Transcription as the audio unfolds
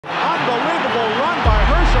unbelievable run by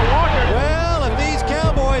Herschel Walker. Well, if these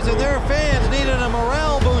Cowboys and their fans needed a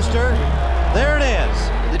morale booster, there it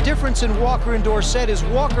is. The difference in Walker and Dorsett is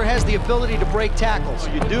Walker has the ability to break tackles.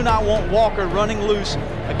 You do not want Walker running loose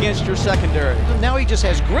against your secondary. Now he just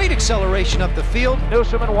has great acceleration up the field.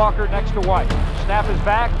 Newsome and Walker next to White. Snap is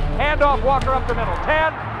back. Handoff, Walker up the middle.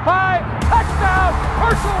 10, 5, touchdown!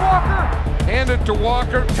 Herschel Walker! Hand it to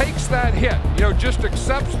Walker, takes that hit. Just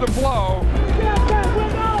accepts the blow.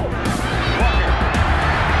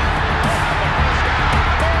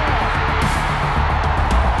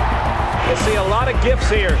 You see a lot of gifts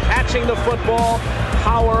here. Catching the football,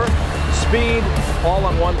 power, speed, all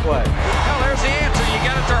on one play. Well, there's the answer. You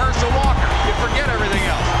get it to Herschel Walker. You forget everything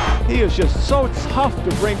else. He is just so tough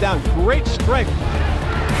to bring down. Great strength.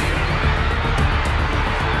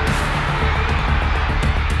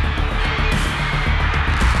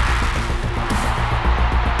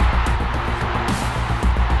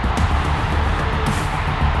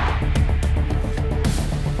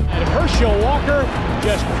 And Herschel Walker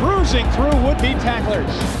just cruising through would-be tacklers.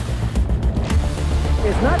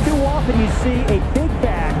 It's not too often you see a big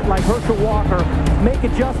back like Herschel Walker make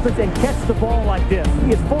adjustments and catch the ball like this.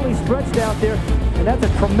 He is fully stretched out there, and that's a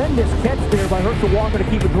tremendous catch there by Herschel Walker to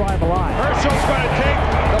keep a drive alive. Herschel's going to take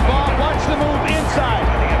the ball, watch the move inside,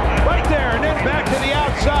 right there, and then back to the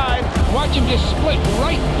outside. Watch him just split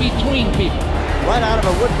right between people. Right out of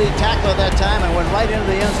a would-be tackler that time and went right into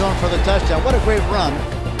the end zone for the touchdown. What a great run.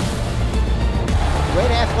 Great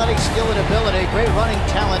athletic skill and ability, great running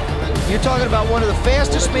talent. You're talking about one of the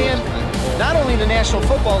fastest men, not only in the National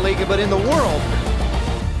Football League, but in the world.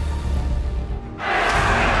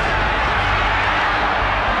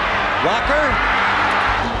 Walker.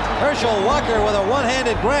 Herschel Walker with a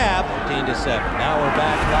one-handed grab. 13-7. Now we're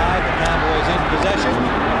back live. The Cowboys in possession.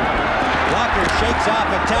 Walker shakes off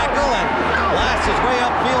a tackle and blasts his way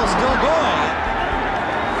upfield, still going.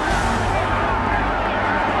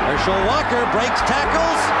 Herschel Walker breaks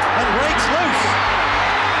tackles and breaks loose.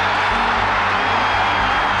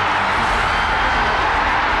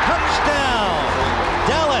 Touchdown,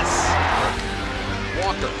 Dallas.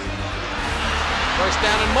 Walker. First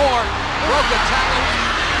down and more. Broke a tackle.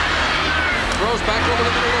 Throws back over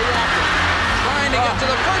the middle of Walker. Trying to get to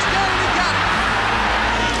the first down, and he got it.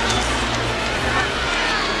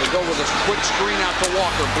 They go with a quick screen out to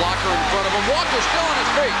Walker. Blocker in front of him. Walker still on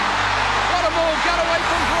his feet. What a move. Got away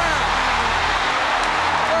from ground.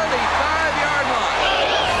 35-yard line.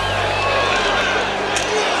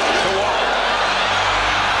 To Walker.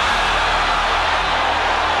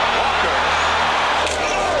 Walker.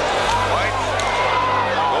 White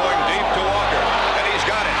going deep to Walker, and he's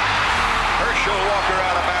got it. Herschel Walker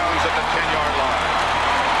out of bounds at the 10-yard line.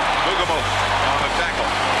 Mugamos on the tackle.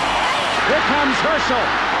 Here comes Herschel.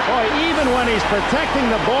 Boy, even when he's protecting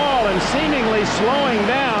the ball and seemingly slowing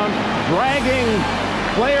down, dragging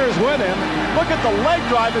players with him, look at the leg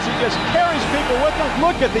drive as he just carries people with him.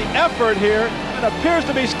 Look at the effort here. It appears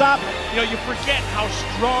to be stopped. You forget how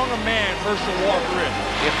strong a man Herschel Walker is.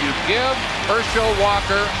 If you give Herschel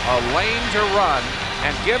Walker a lane to run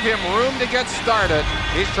and give him room to get started,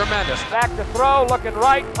 he's tremendous. Back to throw, looking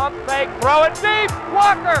right, pump fake, throw it deep.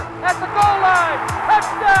 Walker at the goal line.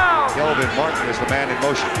 Touchdown! Kelvin Martin is the man in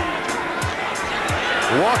motion.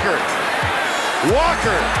 Walker.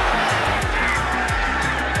 Walker.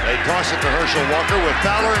 They toss it to Herschel Walker with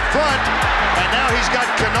Fowler in front. And now he's got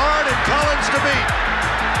Kennard and Collins to beat.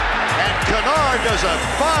 And Kennard does a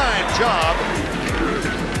fine job.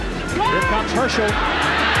 Here comes Herschel.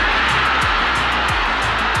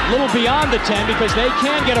 A little beyond the 10 because they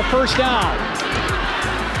can get a first down.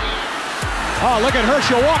 Oh, look at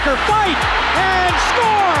Herschel Walker fight and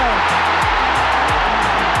score!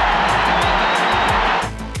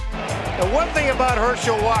 The one thing about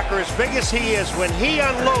Herschel Walker, as big as he is, when he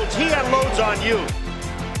unloads on you.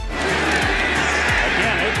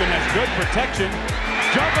 Again, Aikman has good protection.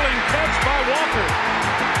 Juggling catch by Walker.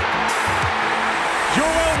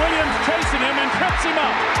 Joel Williams chasing him and trips him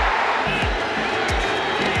up.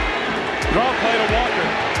 Draw play to Walker.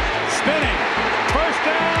 Spinning. First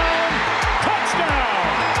down. Touchdown.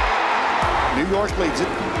 New York leads it.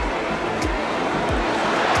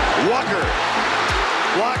 Walker.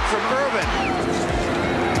 Blocked from Irvin.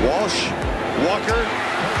 Walsh. Walker.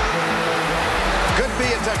 Could be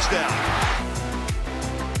a touchdown.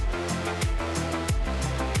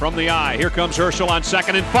 From the eye, here comes Herschel on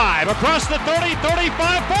 2nd and 5. Across the 30,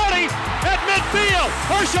 35, 40. At midfield,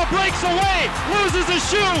 Herschel breaks away, loses his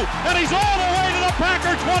shoe, and he's all the way to the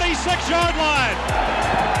Packer 26-yard line.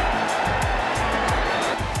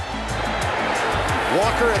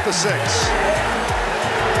 Walker at the 6.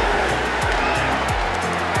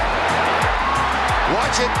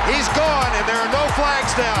 catch it. He's gone, and there are no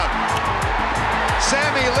flags down.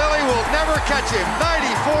 Sammy Lilly will never catch him.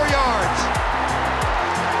 94 yards.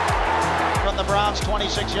 From the Browns'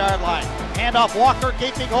 26-yard line. Handoff Walker,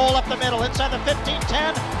 gaping hole up the middle. Inside the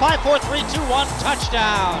 15-10. 5-4-3-2-1.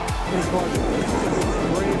 Touchdown.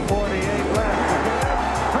 3:48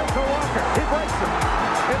 left. Herschel Walker, he breaks it.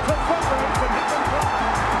 It's a foot race and he can fly.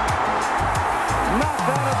 Knocked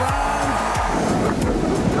out of bounds.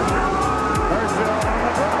 Herschel on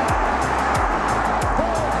the ground.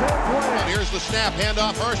 Pulls his way. And here's the snap,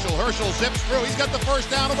 handoff Herschel. Herschel zips through. He's got the first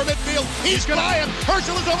down over midfield. He's flying.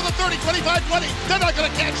 Herschel is over the 30, 25, 20. They're not going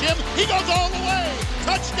to catch him. He goes all the way.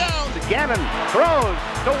 Touchdown. Gannon throws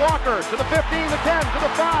to Walker, to the 15, the 10, to the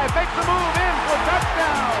 5, makes the move in for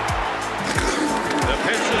touchdown. The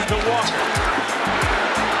pitch is to Walker.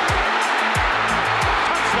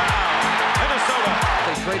 Touchdown, Minnesota.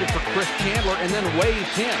 They traded for Chris Chandler and then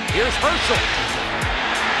waived him. Here's Herschel.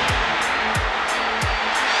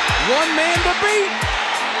 One man to beat.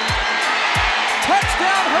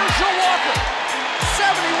 Touchdown, Herschel Walker.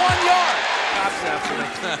 71 yards.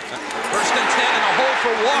 First and 10 and a hole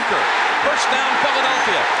for Walker. First down,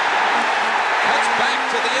 Philadelphia. Cuts back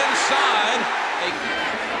to the inside. A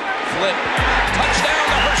flip. Touchdown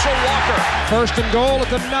to Herschel Walker. First and goal at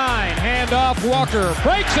the 9. Handoff Walker.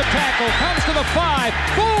 Breaks a tackle. Comes to the 5.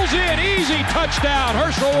 Pulls in. Easy touchdown.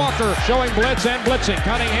 Herschel Walker showing blitz and blitzing.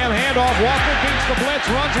 Cunningham handoff. Walker beats the blitz.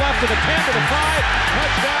 Runs left to the 10 to the 5.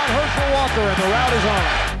 Touchdown Herschel Walker. And the route is on.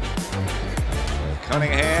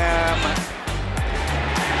 Cunningham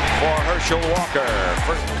for Herschel Walker.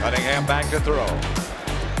 First, Cunningham back to throw.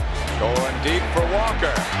 Going deep for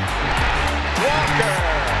Walker. Walker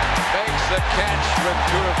makes the catch with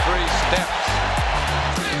 2 or 3 steps.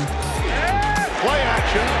 Play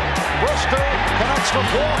action. Brister connects with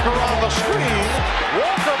Walker on the screen.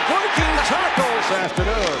 Walker breaking tackles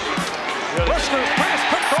afternoon. Brister's pass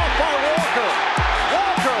picked off by Walker.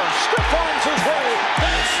 Walker stiff arms his way.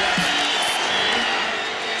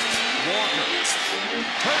 Walker.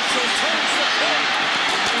 Herschel turns the corner.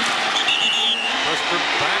 Brister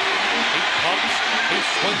back. He pumps. He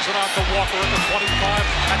swings it out to Walker at the 25.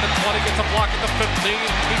 At the 20, gets a block at the 15.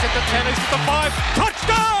 He's at the 10. He's at the 5.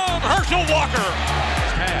 Touchdown! Herschel Walker.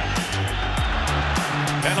 Half.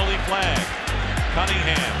 Penalty flag.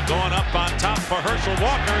 Cunningham going up on top for Herschel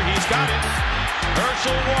Walker. He's got it.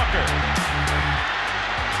 Herschel Walker.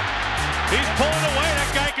 He's pulling away.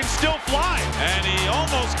 That guy can still fly. And he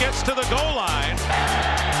almost gets to the goal line.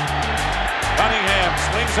 Cunningham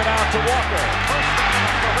swings it out to Walker. First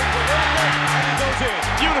down for Herschel Walker. And he goes in.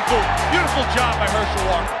 Beautiful, beautiful job by Herschel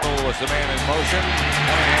Walker. Was the man in motion.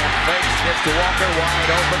 Cunningham fakes, gets to Walker,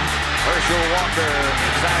 wide open. Herschel Walker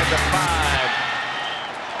inside the 5.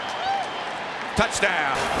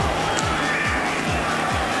 Touchdown.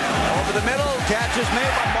 Over the middle, catch is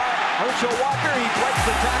made by Herschel Walker. He breaks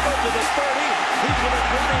the tackle to the 30. He's to the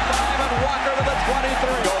 25 and Walker to the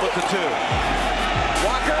 23. Goal at the 2.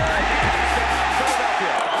 Walker.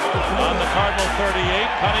 Philadelphia. On the Cardinal 38,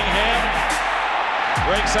 Cunningham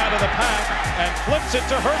breaks out of the pack and flips it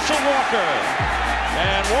to Herschel Walker.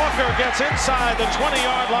 And Walker gets inside the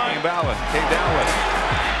 20-yard line. Ballard came down with it.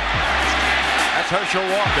 That's Herschel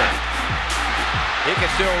Walker. He can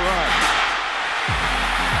still run.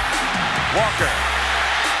 Walker.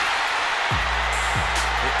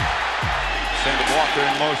 Send Walker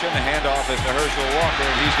in motion. The handoff is to Herschel Walker,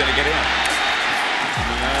 and he's going to get in.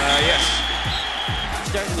 Yes.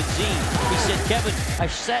 Starting with Z. He said, Kevin,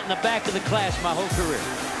 I've sat in the back of the class my whole career.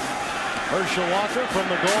 Herschel Walker from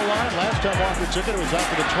the goal line. Last time Walker took it, it was out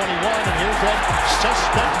to the 21. And here's that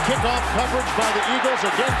suspect kickoff coverage by the Eagles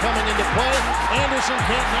again coming into play. Anderson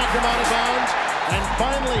can't knock him out of bounds. And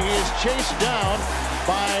finally, he is chased down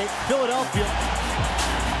by Philadelphia.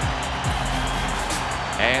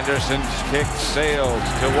 Anderson's kick sails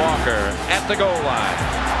to Walker at the goal line.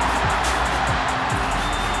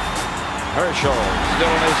 Herschel still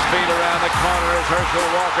on his feet around the corner as Herschel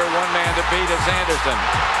Walker. One man to beat is Anderson.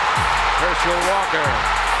 Herschel Walker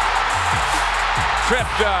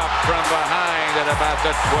tripped up from behind at about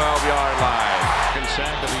the 12-yard line. Second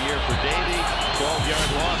sack of the year for Davey. 12-yard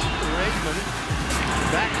loss for Aikman.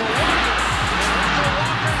 Back to Walker. Herschel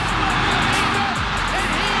Walker.